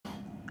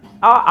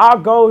Our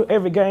goal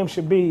every game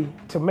should be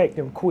to make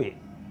them quit.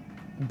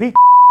 Beat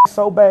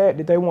so bad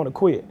that they want to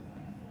quit.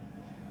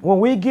 When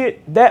we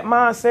get that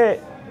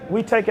mindset,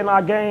 we taking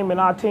our game and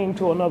our team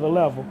to another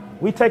level.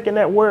 We taking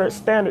that word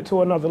standard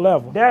to another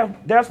level.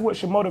 That's what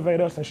should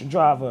motivate us and should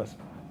drive us.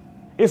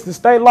 It's to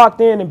stay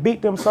locked in and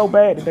beat them so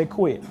bad that they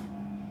quit.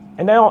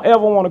 And they don't ever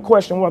want to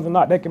question whether or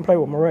not they can play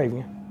with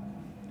Moravian.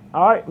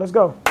 All right, let's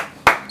go.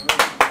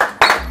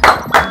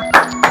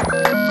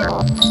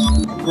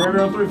 Gravy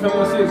on 3, Phil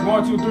on 6,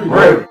 1, 2, 3.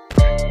 Great.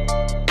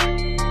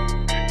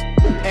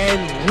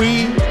 And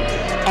we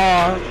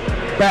are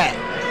back.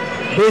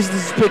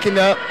 Business is picking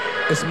up.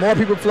 There's more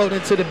people floating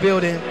into the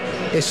building.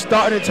 It's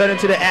starting to turn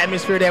into the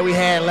atmosphere that we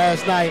had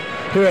last night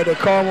here at the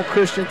CARMEL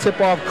Christian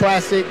Tip-Off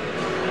Classic.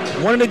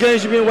 One of the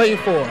games you've been waiting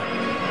for.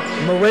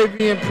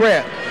 Moravian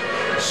Prep.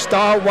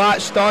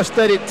 Star-watched,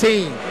 star-studded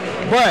team.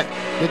 But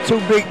the two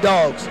big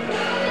dogs,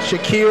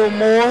 Shaquille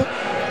Moore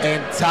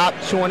and top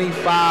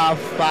 25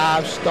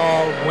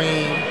 5-star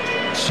wing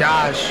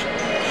Josh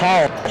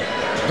Hall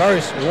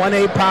versus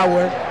 1A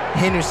Power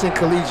Henderson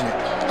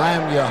Collegiate. I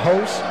am your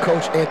host,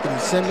 Coach Anthony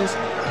Simmons,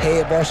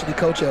 head varsity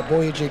coach at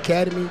Voyager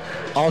Academy,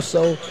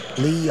 also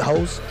lead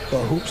host for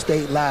Hoop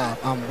State Live.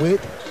 I'm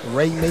with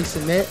Ray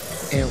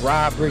Masonette and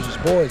Rob Bridges.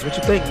 Boys, what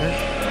you think,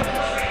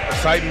 man?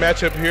 Exciting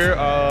matchup here.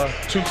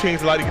 Two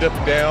teams like to get up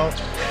and down,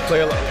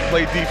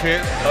 play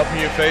defense up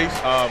in your face.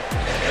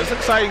 It's an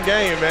exciting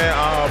game,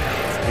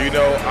 man. You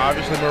know,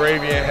 obviously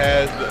Moravian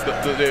has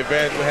the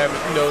advantage of having,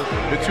 you know,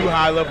 the two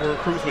high-level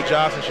recruits with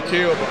Josh and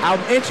Shaquille. I'm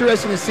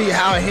interested to see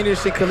how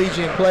Henderson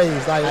Collegiate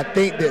plays. Like, I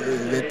think that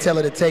the tell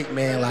of the tape,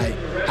 man, like,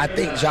 I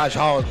think Josh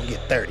Hall is going to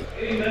get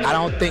 30. I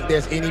don't think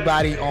there's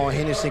anybody on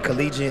Henderson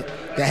Collegiate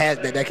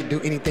that can do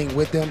anything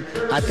with them.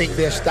 I think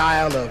their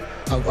style of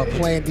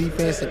playing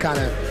defense and kind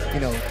of, you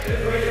know,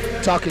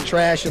 talking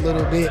trash a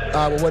little bit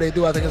with what they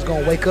do, I think it's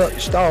going to wake up the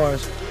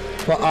stars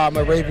for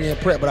Moravian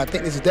Prep, but I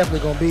think this is definitely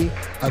going to be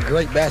a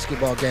great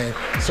basketball game.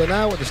 So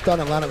now with the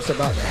starting lineup's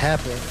about to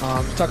happen,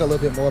 talk a little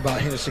bit more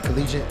about Henderson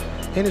Collegiate.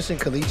 Henderson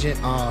Collegiate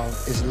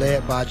is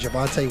led by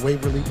JAVONTE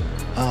WAVERLY,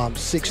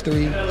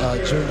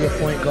 6'3", junior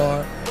point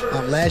guard.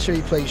 Last year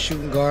he played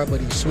shooting guard, but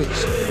he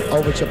switched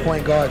over to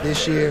point guard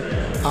this year.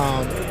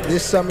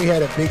 This summer he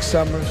had a big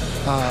summer,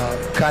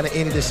 kind of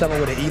ended the summer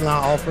with an Elon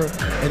offer,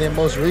 and then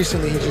most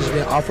recently he's just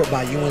been offered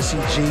by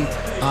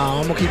UNCG.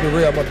 I'm going to keep it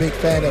real, I'm a big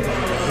fan of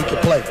him. He can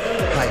play,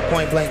 like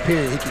point blank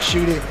period. He can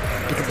shoot it,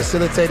 he can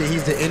facilitate it,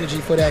 he's the energy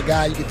for that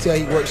guy. You can tell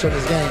he works on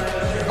his game.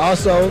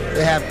 Also,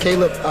 they have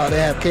Caleb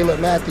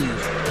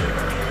Matthews.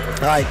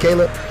 All right,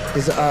 Caleb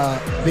is a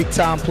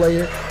big-time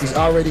player. He's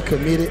already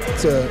committed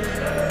to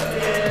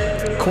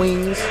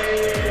Queens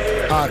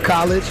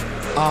College.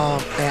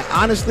 And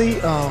honestly,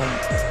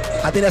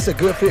 I think that's a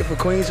good fit for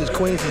Queens, because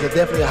Queens is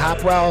definitely a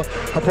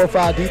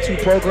high-profile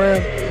D2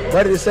 program.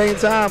 But at the same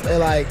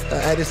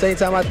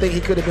time, I think he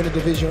could have been a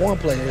Division I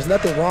player. There's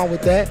nothing wrong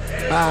with that.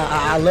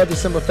 I love the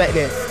simple fact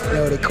that, you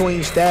know, the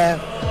Queens staff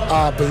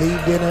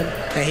believed in him,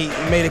 and he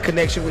made a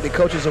connection with the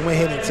coaches and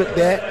went ahead and took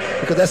that,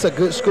 because that's a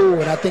good school.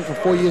 And I think for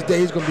 4 years there,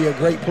 he's going to be a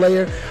great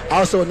player.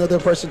 Also, another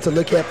person to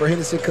look at for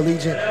Henderson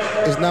Collegiate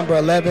is number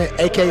 11,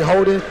 A.K.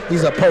 Holden.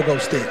 He's a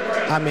pogo stick.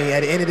 I mean, at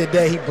the end of the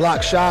day, he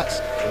blocks shots.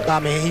 I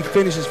mean, he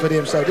finishes for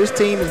them. So this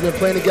team has been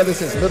playing together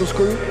since middle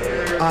school.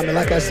 And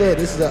like I said,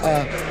 this is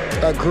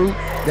a group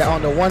that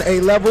on the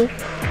 1A level,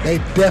 they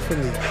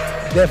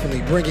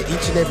definitely bring it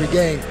each and every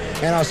game,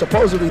 and are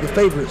supposedly the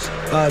favorites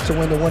to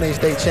win the 1A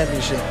state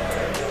championship.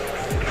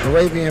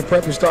 Moravian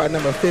Prep is starting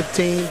number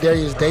 15,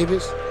 Darius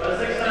Davis.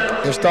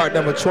 They're starting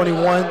number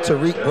 21,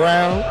 Tariq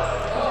Brown.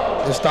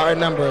 They're starting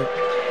number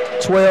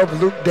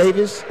 12, Luke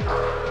Davis.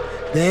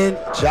 Then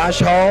Josh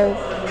Hall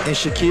and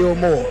Shaquille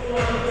Moore.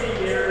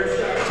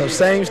 So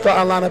same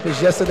starting lineup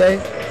as yesterday.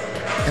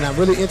 And I'm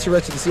really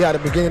interested to see how the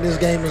beginning of this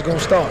game is going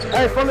to start.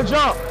 Hey, from the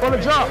jump.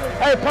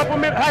 Hey, pump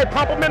them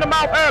in the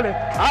mouth early.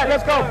 All right,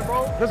 let's go.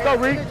 Let's go,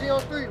 Reed.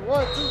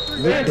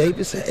 Luke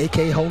Davis and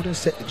A.K. Holden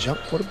set the jump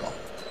for the ball.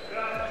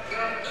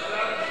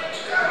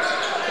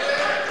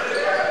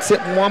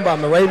 Tip one by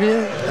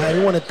Moravian.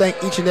 We want to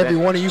thank each and every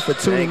one of you for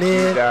tuning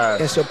in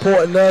and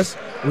supporting us.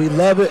 We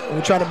love it.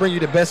 We're trying to bring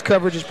you the best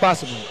coverage as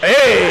possible.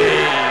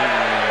 Hey!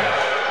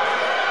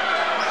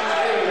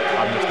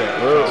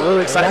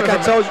 Really excited.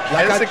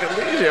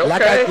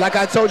 Like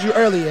I told you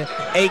earlier,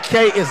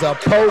 AK is a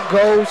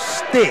pogo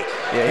stick.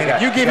 Yeah, and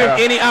if you give him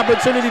any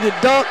opportunity to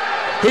dunk,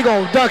 he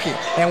gonna dunk it.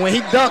 And when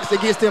he dunks,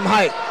 it gets them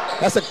hype.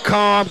 That's a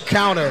calm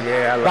counter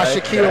by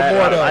Shaquille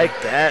Moore. I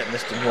like that,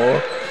 Mr.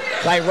 Moore.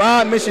 Like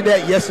Rob mentioned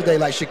that yesterday.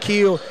 Like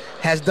Shaquille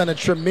has done a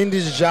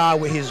tremendous job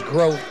with his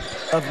growth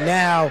of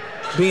now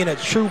being a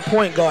true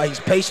point guard. He's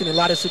patient in a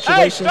lot of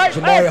situations.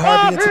 Jamari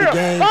Harvey into the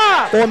game.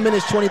 4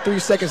 minutes, 23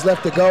 seconds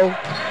left to go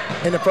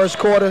in the first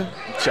quarter.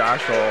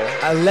 Josh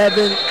Hall.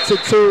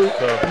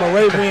 11-2,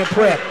 Moravian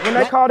Prep. When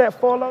they call that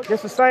follow,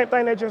 it's the same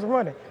thing they just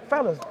running.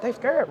 Fellas, they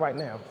scared right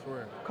now.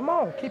 Come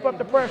on, keep up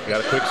the pressure.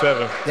 Got a quick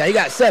 7. Yeah, he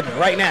got 7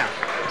 right now.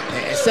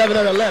 And 7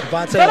 on the left.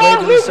 Vontae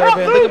Waverly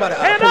serving. Think about it.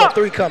 I pull a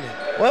 3 coming.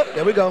 Well,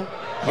 there we go.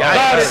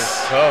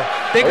 Yes.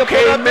 Think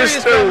Okay, about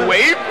Mr.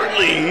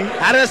 Waverly.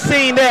 I done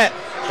seen that.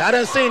 I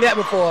done seen that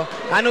before.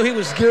 I knew he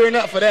was gearing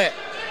up for that.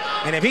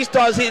 And if he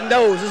starts hitting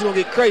those, it's going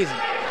to get crazy.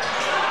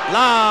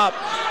 Lob.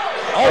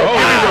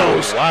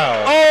 Oh,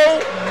 wow.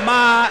 Oh,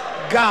 my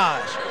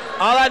gosh.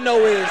 All I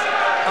know is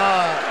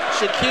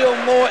Shaquille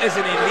Moore is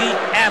an elite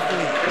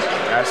athlete.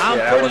 I'm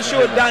pretty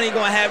sure Donnie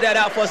going to have that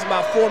out for us in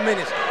about 4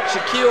 minutes.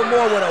 Shaquille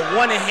Moore with a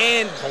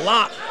one-hand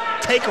block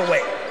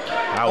takeaway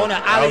on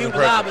an alley-oop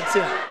lob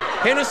attempt.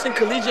 Henderson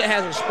Collegiate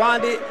has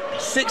responded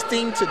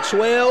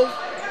 16-12.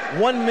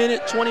 1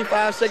 minute,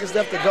 25 seconds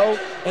left to go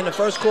in the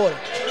first quarter.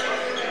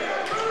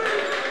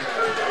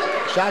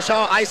 Josh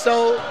Hall,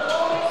 ISO.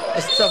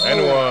 That's a tough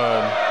move.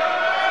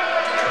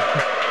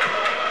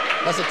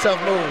 That's a tough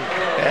move.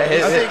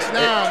 6'9",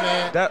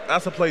 man.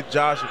 That's a play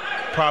Josh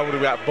probably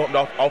would have got bumped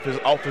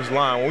off his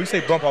line. When we say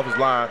bump off his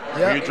line,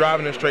 when you're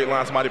driving in a straight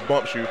line, somebody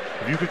bumps you.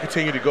 If you can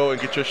continue to go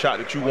and get your shot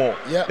that you want,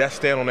 that's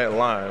stand on that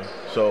line.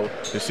 So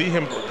to see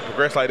him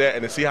progress like that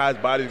and to see how his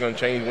body's going to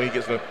change when he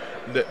gets to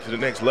the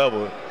next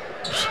level,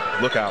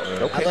 look out, man.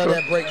 I love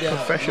that breakdown.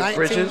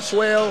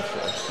 19-12,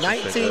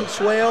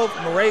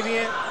 19-12,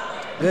 Moravian.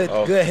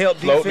 Good help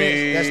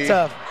defense. That's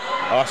tough.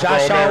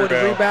 Josh Shaw with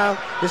the rebound.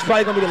 This is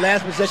probably going to be the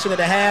last possession of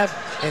the half.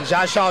 And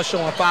Josh Shaw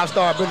showing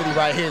 5-star ability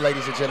right here,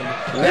 ladies and gentlemen.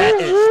 That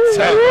is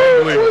tough.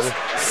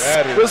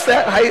 What's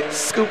that height?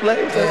 Scoop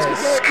leg?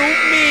 Scoop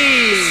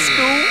me.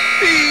 Scoop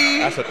me.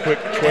 That's a quick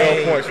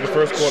 12 points in the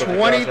first quarter.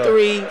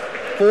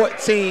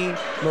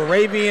 23-14,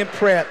 Moravian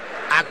Prep.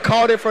 I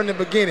called it from the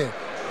beginning.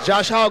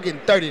 Josh Hall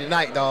getting 30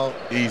 tonight, dog.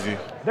 Easy.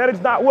 That is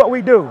not what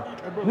we do.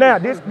 Now,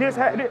 this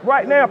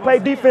right now, play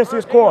defense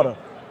this quarter.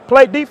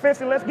 Play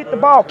defense and let's get the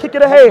ball. Kick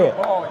it ahead.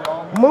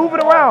 Move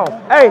it around.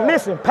 Hey,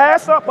 listen,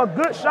 pass up a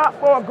good shot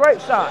for a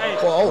great shot.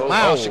 Oh,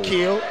 wow,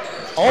 Shaquille.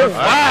 Oh,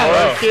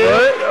 wow,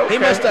 Shaquille. He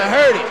must have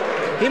heard it.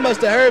 He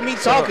must have heard me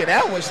talking.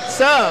 That was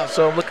tough.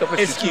 So look up at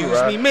Excuse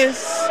me,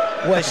 miss.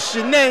 What's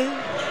your name?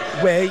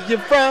 Where you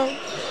from?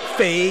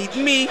 Fade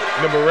me.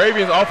 The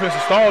Moravian's offense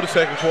is stalled the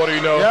second quarter,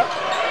 you know. Yep.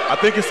 I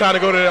think it's time to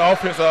go to the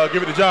offense,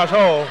 give it to Josh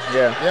Hall.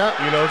 Yeah. Yeah.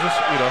 You know, just,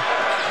 you know.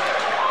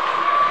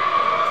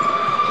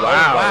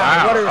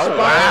 Wow. What a response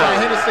by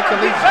Henderson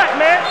Collegiate. He's back,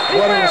 man.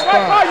 He ran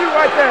right by you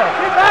right there.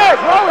 He's back,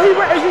 bro.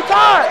 Is you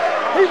tired?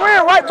 He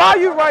ran right by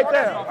you right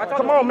there.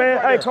 Come on,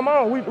 man. Hey, come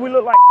on. We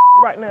look like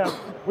right now.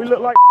 We look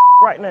like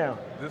right now.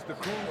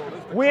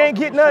 We ain't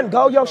getting nothing.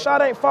 Go. Your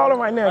shot ain't falling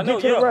right now. Get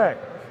to the rack.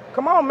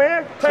 Come on,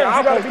 man. Taylor,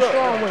 you got to be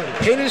strong with it.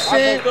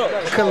 Henderson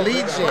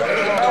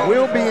Collegiate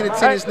will be in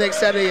attendance next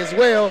Saturday as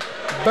well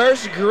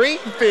versus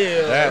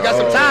Greenfield. You got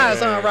some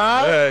ties, huh,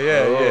 Rob?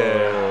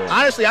 Yeah.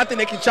 Honestly, I think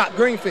they can chop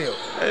Greenfield.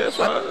 Hey, that's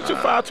fine.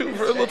 2-5-2,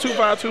 a little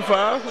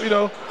 2-5-2-5, you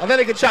know. I think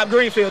they can chop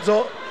Greenfield,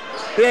 so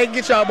they ain't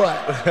get y'all butt.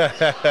 Caleb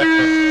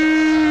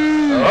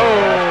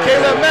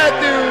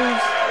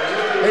Matthews,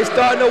 they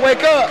starting to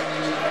wake up.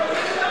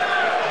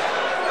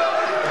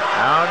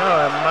 I don't know.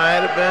 It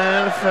might have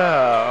been a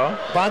foul.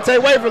 JAVONTE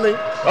Waverly.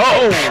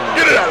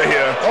 Get it out of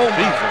here. Oh,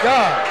 my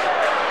God.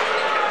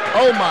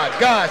 Oh, my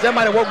gosh. That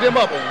might have woke them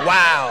up.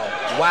 Wow.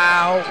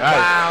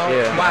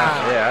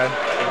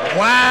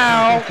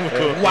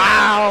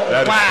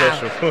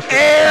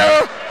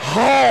 Air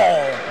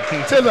Hall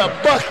to the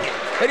bucket.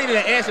 They needed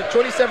an answer,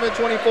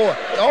 27-24.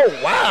 Oh,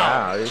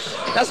 wow.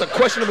 That's a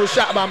questionable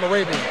shot by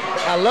Moravian.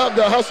 I love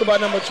the hustle by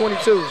number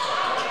 22.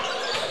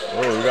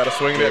 Oh, you got to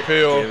swing that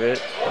pill.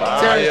 Terrence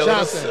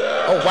Johnson.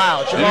 Oh,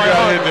 wow. Jamari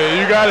Harvey.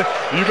 You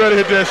better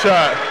hit that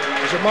shot.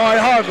 Jamari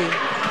Harvey.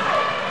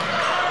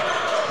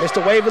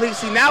 Mr. Waverly.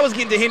 See, now it's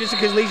getting to Henderson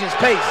Collegiate's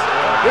pace.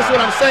 This is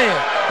what I'm saying.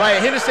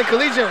 Like, Henderson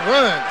Collegiate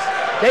runs.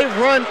 They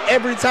run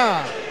every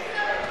time.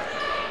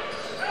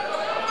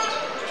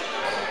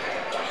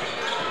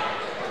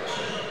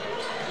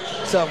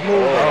 Tough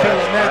move by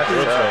Caleb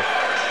Matthews.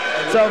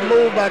 Tough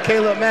move by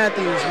Caleb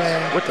Matthews,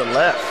 man. With the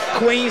left.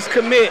 Queens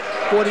commit.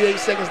 48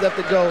 seconds left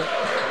to go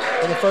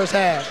in the first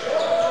half.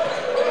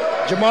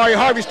 Jamari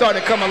Harvey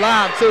starting to come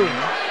alive, too.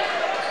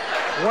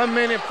 1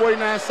 minute,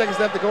 49 seconds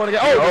left to go in the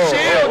game.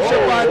 Chill,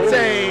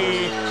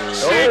 JAVONTE.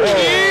 Chill.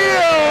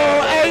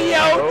 Hey,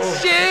 yo,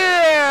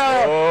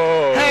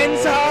 chill.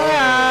 Hands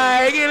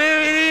high. Get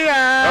it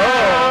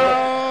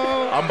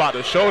out. I'm about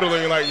to shoulder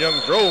lean like Young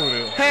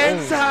Droven.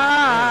 Hands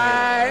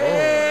high.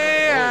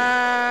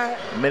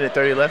 Minute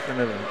 30 left in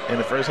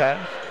the first half.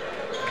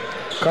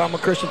 Carmel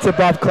Christian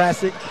Tip-Off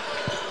Classic.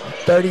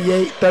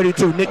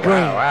 38-32. Nick Green.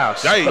 Wow.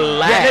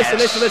 Yeah,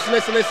 listen.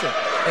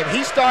 If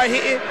he start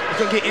hitting, it's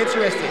going to get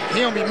interesting.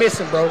 He don't be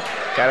missing, bro.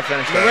 Got to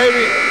finish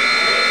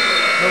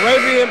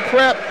Moravian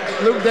Prep.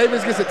 Luke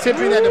Davis gets a tip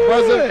in at the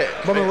buzzer.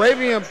 But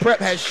Moravian Prep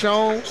has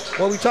shown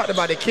what we talked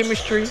about, the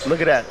chemistry.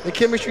 Look at that. The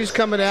chemistry's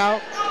coming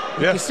out.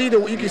 You can see the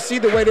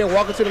way they're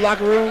walking to the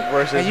locker room.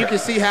 And you can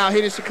see how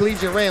Henderson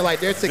Collegiate ran. Like,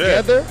 they're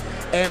together.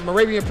 And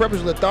Moravian Prep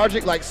is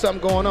lethargic, like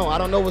something going on. I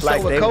don't know what's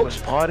up with Coach.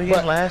 Was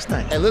partying last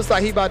night. It looks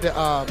like he about to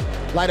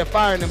light a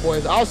fire in them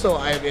boys. Also,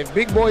 if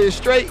Big Boy is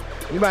straight,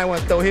 you might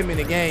want to throw him in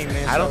the game,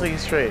 man. I don't think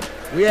he's straight.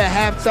 We at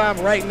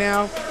halftime right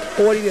now,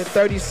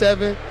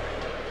 40-37.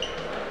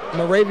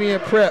 Moravian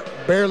Prep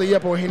barely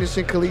up on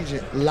Henderson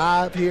Collegiate.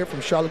 Live here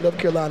from Charlotte, North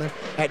Carolina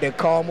at the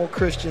CARMEL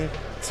Christian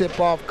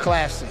Tip-Off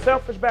Classic.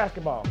 Selfish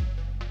basketball.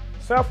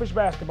 Selfish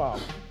basketball.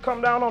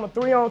 Come down on a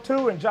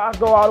 3-on-2 and Josh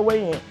go all the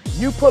way in.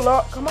 You pull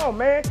up, come on,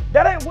 man.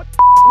 That ain't what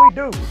we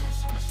do.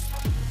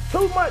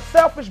 Too much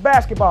selfish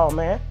basketball,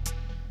 man.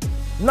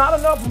 Not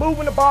enough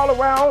moving the ball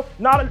around,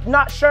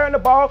 not sharing the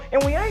ball,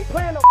 and we ain't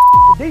playing no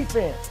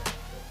defense.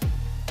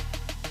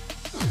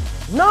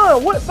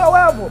 None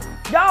whatsoever.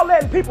 Y'all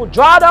letting people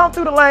drive down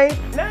through the lane,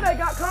 now they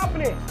got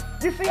confidence.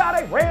 You see how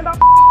they ran down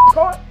the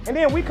court? And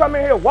then we come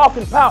in here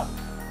walking pout.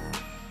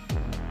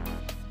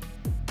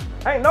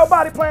 Ain't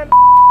nobody playing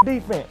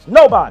defense.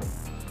 Nobody.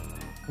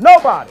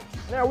 Nobody.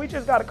 Now we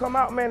just got to come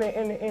out, man,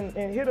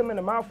 and hit them in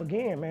the mouth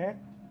again, man.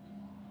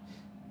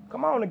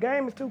 Come on, the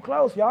game is too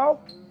close, y'all.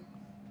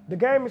 The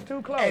game is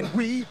too close. And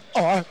we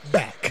are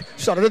back.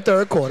 Start of the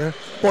third quarter,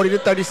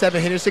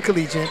 40-37 Henderson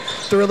Collegiate.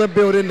 Thriller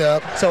building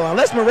up. So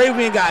unless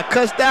Moravian got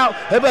cussed out,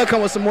 they better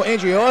come with some more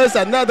injury. Or it's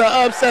another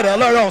upset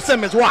alert on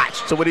Simmons' watch.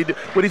 So what he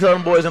tell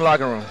them boys in the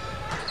locker room?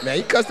 Man,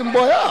 he cussed them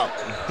boy out.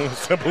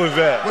 Simple as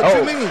that. What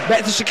you mean?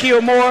 Back to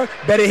Shaquille Moore.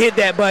 Better hit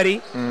that,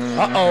 buddy.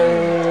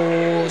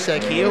 Uh-oh.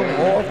 Shaquille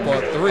Moore for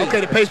 3.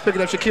 Okay, the pace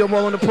picking up. Shaquille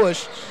Moore on the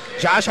push.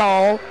 Josh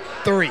Hall,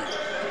 3.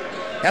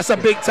 That's a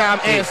big-time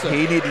answer.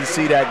 He needed to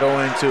see that go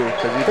in, too.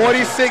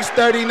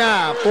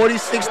 46-39.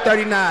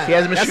 46-39. He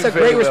hasn't been That's a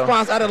great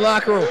response out of the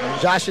locker room.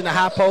 Josh in the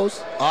high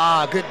post.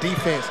 Ah, good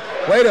defense.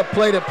 Way to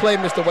play,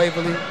 Mr.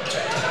 Waverly.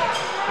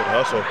 Good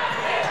hustle.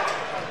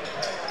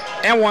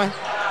 And one.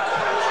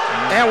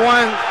 And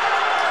one.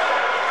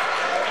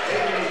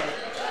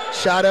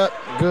 Shot up.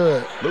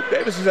 Good. Luke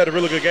Davis has had a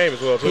really good game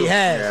as well, too. He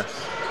has. Yeah.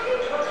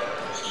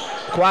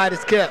 Quiet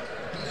as kept.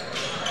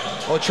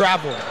 Or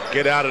travel.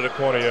 Get out of the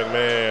corner, young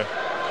man.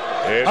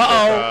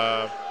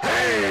 Uh-oh.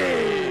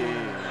 Hey.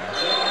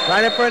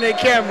 Right in front of the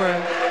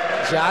camera.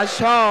 Josh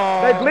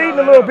Hall. They bleeding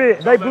a little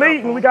bit. They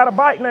bleeding. We got a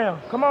bite now.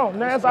 Come on,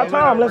 now's our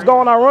time. Let's go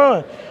on our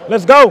run.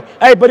 Let's go.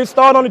 Hey, but it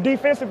started on the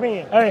defensive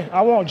end. Hey,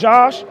 I want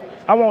Josh,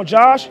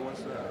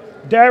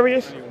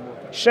 Darius,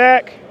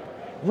 Shaq,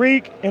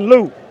 Reek, and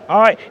Luke.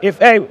 All right.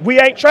 We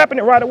ain't trapping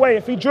it right away.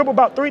 If he dribble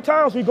about 3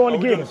 times, we going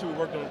to get him.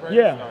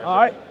 Yeah. All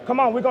right. Come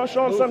on. We're going to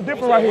show him something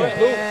different right here.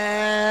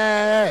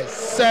 Yes,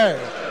 sir.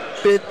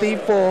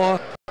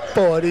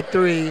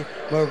 54-43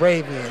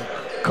 Moravian.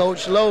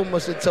 Coach Lowe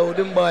must have told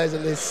them boys a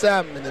little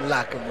something in the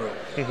locker room.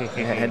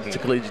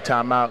 Henderson Collegiate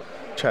timeout.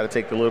 Try to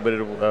take a little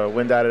bit of the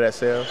wind out of that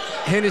sail.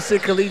 Henderson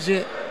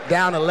Collegiate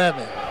down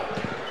 11.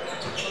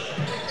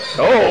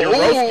 I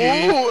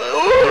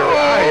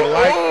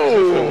like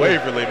Mr.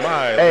 Waverly,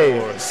 my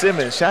Lord.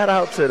 Simmons, shout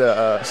out to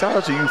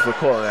you for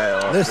calling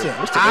that. Listen,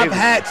 I've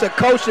had to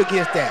coach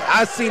against that.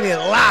 I've seen it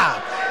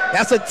live.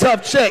 That's a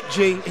tough check,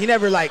 G. He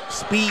never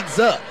speeds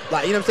up. You know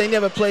what I'm saying? He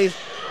never plays,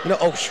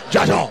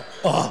 Josh Hall.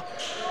 I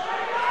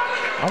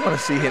want to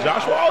see him.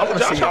 Josh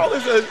Hall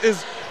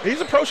is he's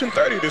approaching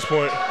 30 at this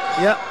point.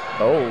 Yep.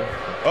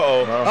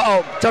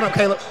 Uh-oh. Turn up,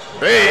 Caleb.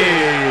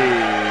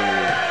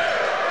 Hey.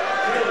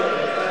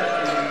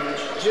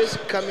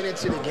 Just coming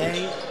into the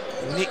game,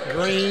 Nick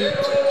Green,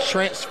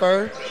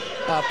 transfer.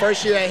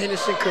 First year at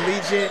Henderson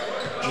Collegiate,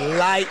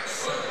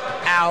 lights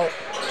out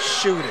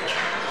shooter.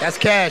 That's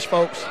cash,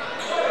 folks.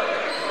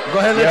 Go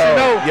ahead and let you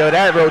know. Yo,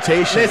 that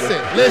rotation.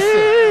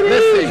 Listen.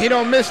 He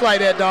don't miss like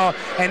that, dog.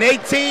 And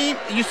 18,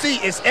 you see,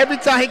 it's every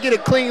time he get a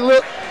clean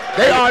look,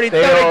 they already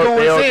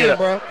going in,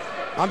 bro.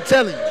 I'm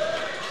telling you.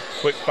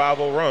 Quick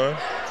 5-0 run.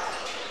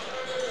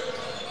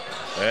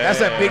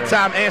 That's a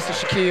big-time answer,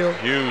 Shaquille.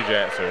 Huge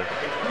answer.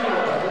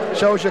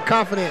 Shows your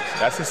confidence.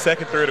 That's his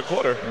second 3 of the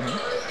quarter.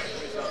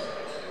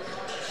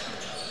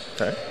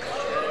 Okay.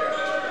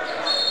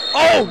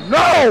 Oh,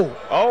 no!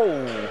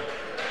 Oh.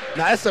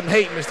 Now, that's some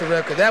hate, Mr.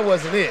 Rep, because that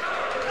wasn't it.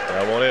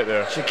 That wasn't it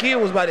there. Shaquille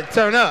was about to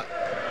turn up.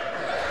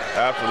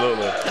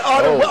 Absolutely.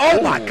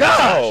 Oh my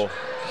gosh. Oh.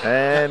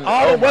 And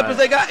all the weapons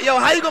they got. Yo,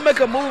 how you going to make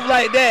a move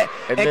like that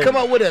and come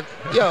up with a,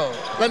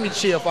 let me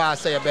chill before I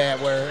say a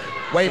bad word.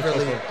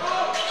 Waverly.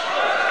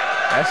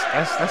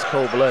 That's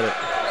cold-blooded.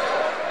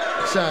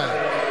 Son,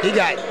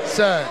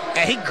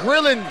 and he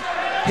grilling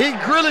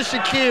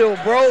Shaquille,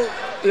 bro.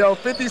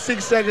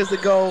 56 seconds to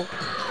go,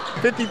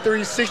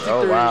 53-63.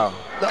 Oh, wow.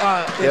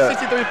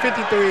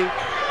 63-53,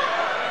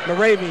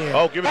 Moravian.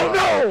 Oh, give it up.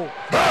 No!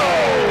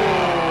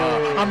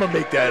 I'm going to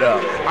make that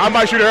up. I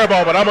might shoot an air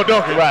ball, but I'm going to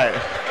dunk it. Right.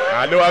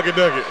 I know I can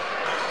dunk it.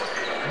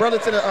 Brother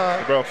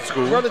to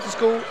school.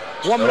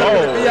 One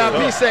minute in the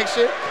VIP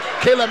section.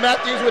 Caleb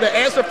Matthews with an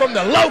answer from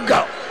the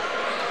logo.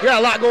 We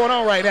got a lot going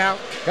on right now.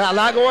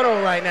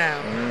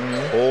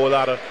 Whole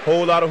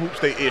lot of hoops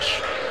they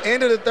ish.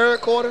 End of the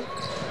third quarter,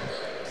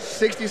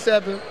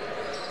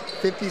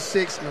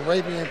 67-56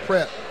 Moravian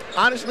Prep.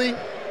 Honestly,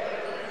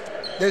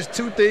 there's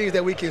 2 things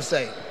that we can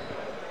say.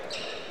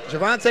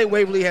 JAVONTE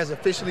Waverly has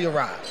officially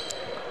arrived.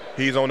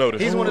 He's on notice.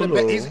 He's one of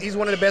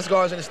the best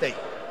guards in the state.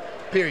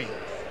 Period.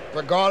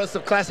 Regardless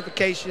of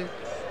classification,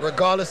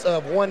 regardless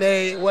of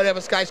 1A,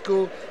 whatever Sky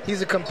School,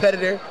 he's a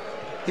competitor.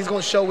 He's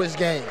going to show his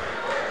game.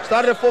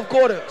 Start of the fourth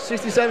quarter,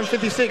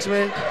 67-56,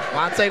 man.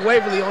 Javonte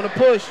Waverly on the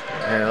push.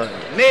 Yeah.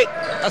 Nick,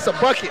 that's a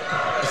bucket.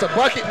 It's a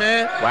bucket,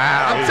 man.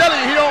 Wow. I'm telling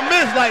you, he don't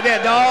miss like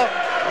that, dog.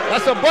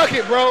 That's a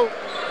bucket, bro.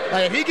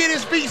 Like, if he get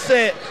his feet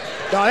set,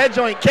 dog, that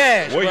joint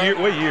cash, What bro. year?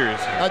 What years?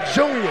 A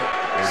junior,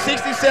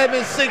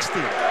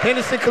 67-60.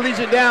 Henderson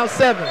Collegiate down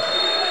 7.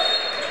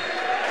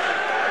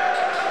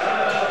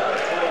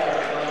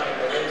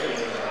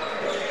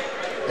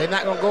 They're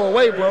not gonna go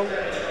away, bro.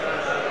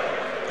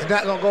 It's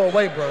not gonna go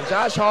away, bro.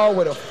 Josh Hall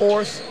with a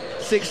force,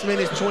 6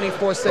 minutes,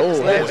 24 seconds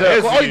left.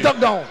 Oh, he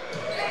dunked on.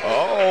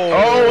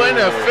 Oh, and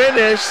a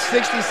finish.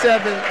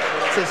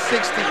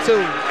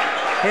 67-62.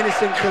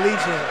 Henderson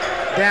Collegiate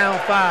down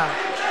 5.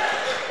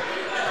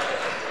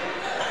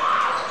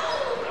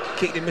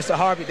 Kicked to Mr.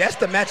 Harvey. That's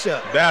the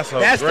matchup. That's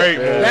great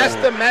move. That's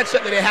the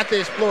matchup that they have to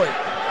exploit.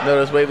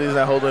 Notice Waverly's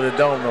not holding the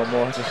dome no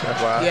more. Just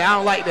FYI. Yeah, I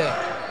don't like that.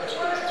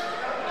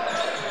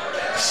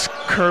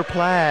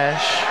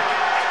 Kerplash.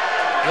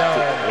 Yo.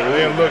 We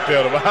didn't look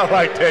at him. I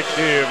like that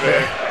kid,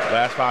 man.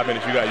 Last 5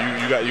 minutes, you got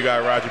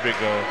Roger Big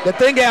Gun. The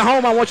thing at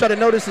home I want y'all to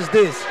notice is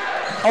this.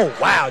 Oh,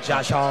 wow,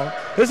 Josh Hall.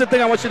 Here's the thing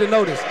I want you to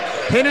notice.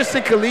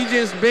 Henderson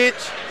Collegiate's bench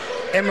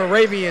and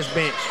Moravian's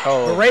bench.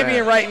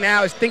 Moravian right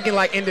now is thinking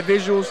like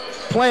individuals,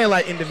 playing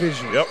like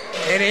individuals. Yep.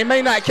 And it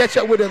may not catch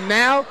up with them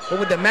now,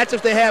 but with the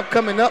matchups they have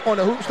coming up on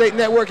the Hoop State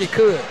Network, it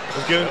could.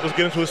 Let's get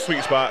into his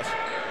sweet spots.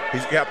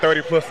 He's got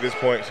 30 plus at this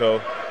point,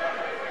 so.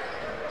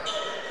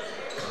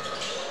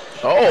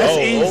 That's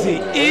easy.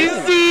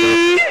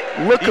 Easy.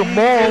 Look him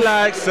on.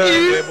 Like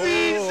Sunday morning.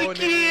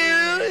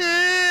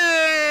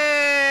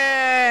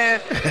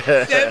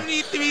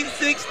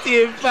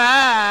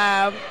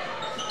 73-65.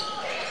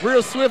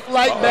 Real swift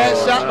light bad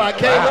shot by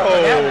Caleb,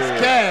 but that was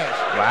cash.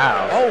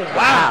 Wow. Oh,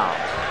 wow.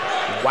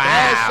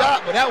 Bad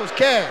shot, but that was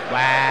cash.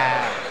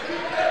 Wow.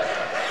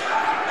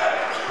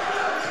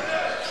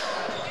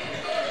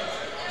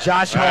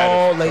 Josh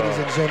Hall, ladies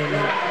and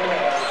gentlemen.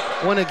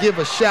 Want to give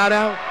a shout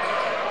out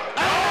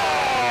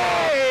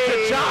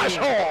to Josh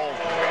Hall.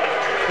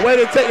 Way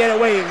to take that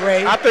away,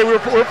 Ray. I think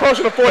we're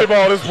approaching the 40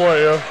 ball at this point,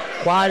 yo.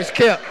 Quiet as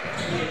kept.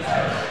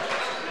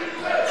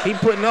 He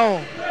putting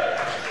on.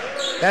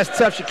 That's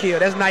tough, Shaquille.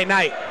 That's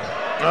night-night.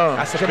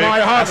 That's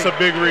a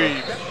big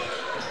read.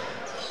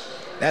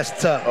 That's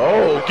tough.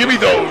 Oh, give me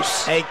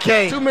those. Hey,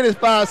 K. 2 minutes,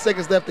 5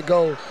 seconds left to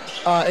go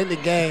in the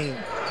game.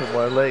 Put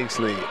my legs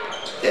lead.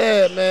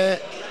 Yeah, man.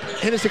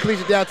 Henderson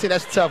Collegiate down 10.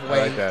 That's tough, Wade.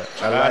 I like that.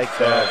 I like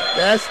that.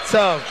 That's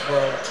tough,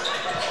 bro.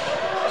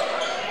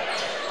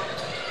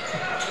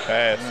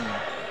 Pass.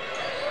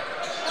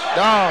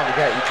 Dog.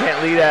 You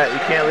can't leave that. You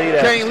can't leave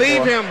that. Can't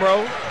leave him,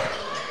 bro.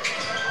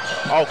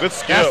 Oh, good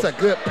skill. That's a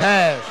good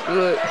pass.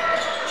 Good.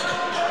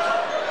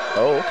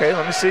 Oh, okay.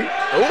 Let me see.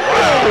 Oh,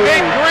 wow.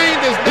 Big Green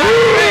does not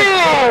fit.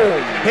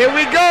 Here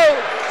we go.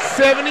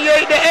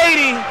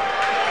 78-80.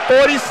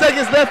 40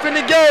 seconds left in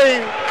the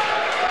game.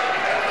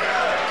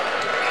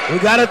 We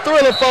got a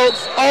thriller,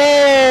 folks.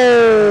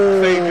 Oh.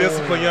 Stay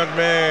disciplined, young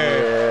man.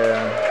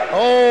 Yeah.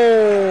 Oh.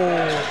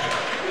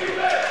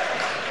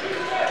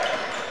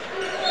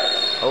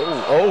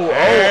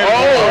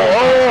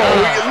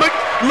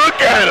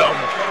 Look at him.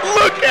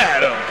 Look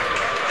at him.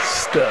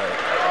 Stud.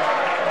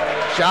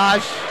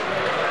 Josh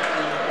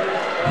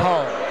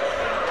Hall.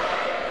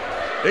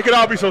 It could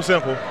all be so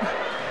simple.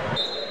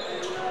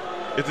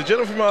 Is the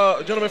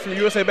gentleman from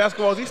USA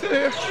Basketball, is he still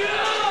here?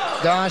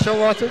 Don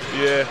Showalter?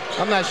 Yeah.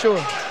 I'm not sure.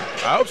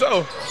 I hope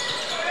so.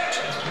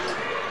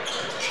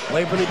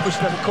 Waverly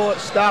pushing up the court.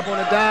 Stop on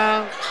the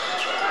dime.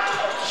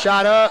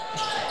 Shot up.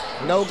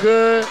 No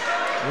good.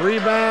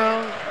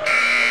 Rebound.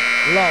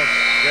 Lost.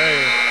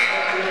 Game.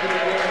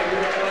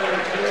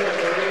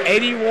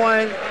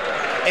 81,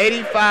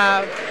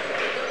 85,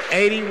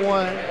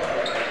 81.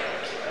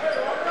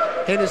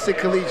 Henderson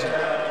Collegiate.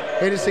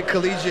 Henderson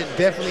Collegiate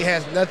definitely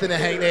has nothing to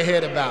hang their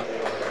head about.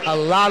 A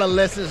lot of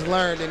lessons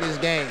learned in this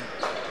game.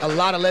 A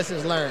lot of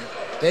lessons learned.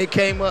 They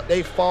came up,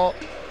 they fought,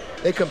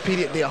 they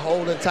competed their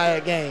whole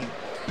entire game.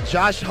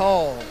 Josh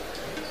Hall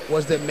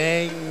was the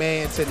main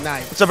man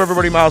tonight. What's up,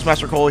 everybody? Miles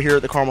Master Cole here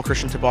at the Carmel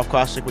Christian Tip-Off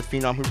Classic with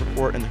Phenom Hoop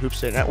Report and the Hoop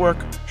State Network.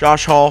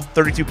 Josh Hall,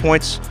 32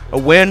 points, a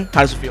win.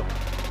 How does it feel?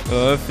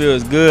 It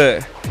feels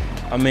good.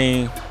 I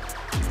mean,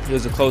 it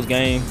was a close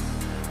game.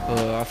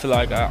 I feel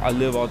like I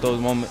live all those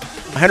moments.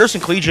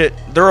 Henderson Collegiate,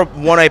 they're a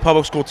 1A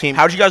public school team.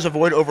 How did you guys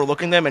avoid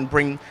overlooking them and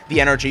bring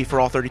the energy for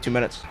all 32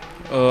 minutes?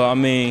 I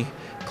mean,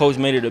 Coach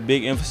made it a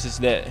big emphasis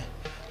that,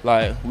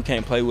 like, we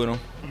can't play with them.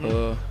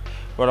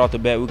 Right off the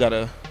bat, we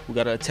gotta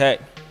attack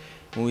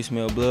when we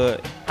smell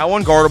blood. How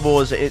unguardable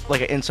is it,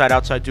 like an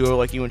inside-outside duo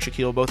like you and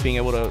Shaquille both being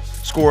able to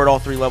score at all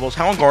 3 levels?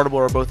 How unguardable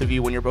are both of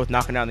you when you're both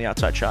knocking down the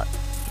outside shot?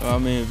 I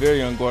mean, very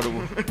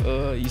unguardable.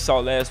 You saw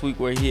last week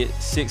where he hit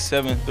 6,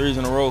 7 threes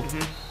in a row.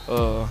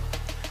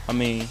 I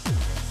mean,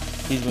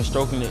 he's been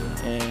stroking it,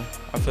 and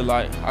I feel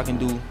like I can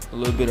do a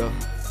little bit of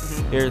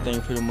everything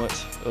pretty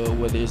much,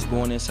 whether it's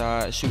going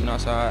inside, shooting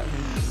outside,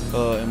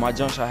 and my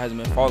jump shot hasn't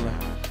been falling.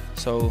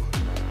 So,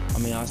 I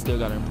mean, I still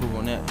got to improve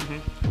on that.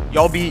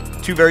 Y'all beat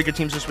two very good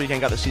teams this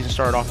weekend, got the season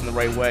started off in the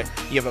right way.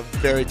 You have a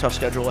very tough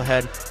schedule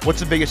ahead.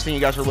 What's the biggest thing you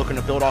guys are looking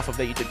to build off of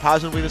that you did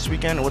positively this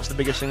weekend, and what's the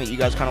biggest thing that you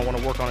guys kind of want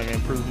to work on and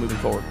improve moving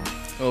forward?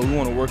 We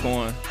want to work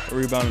on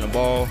rebounding the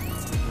ball,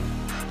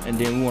 and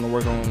then we want to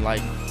work on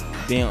like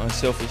being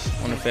unselfish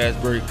on the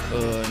fast break.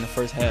 In the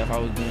first half, I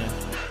was being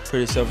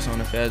pretty selfish on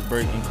the fast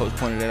break, and coach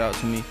pointed that out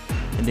to me.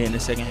 And then in the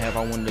second half,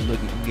 I wanted to look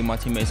and get my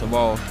teammates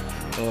involved.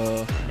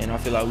 And I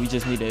feel like we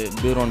just need to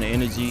build on the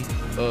energy,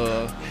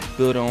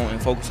 build on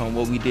and focus on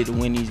what we did to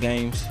win these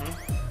games.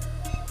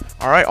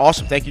 All right,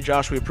 awesome. Thank you,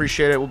 Josh. We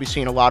appreciate it. We'll be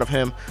seeing a lot of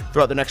him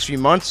throughout the next few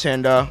months,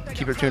 and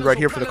keep it tuned right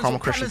here for the Carmel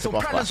Christian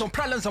Tip-Off Class.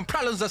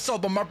 Problems I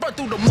solve them. I run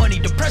through the money.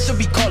 The pressure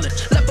be calling.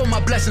 Left on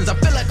my blessings. I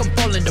feel like I'm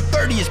falling. The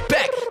birdie is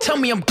back. Tell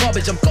me I'm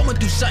garbage. I'm going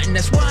through something.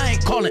 That's why I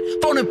ain't calling.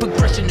 Phone and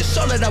progression is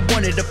all that I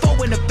wanted. The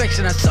phone and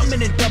affection. I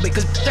summon and dub it.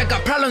 Cause I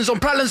got problems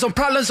on problems on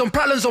problems on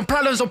problems on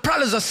problems on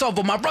problems I solve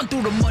them. I run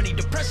through the money.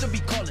 The pressure be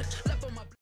calling.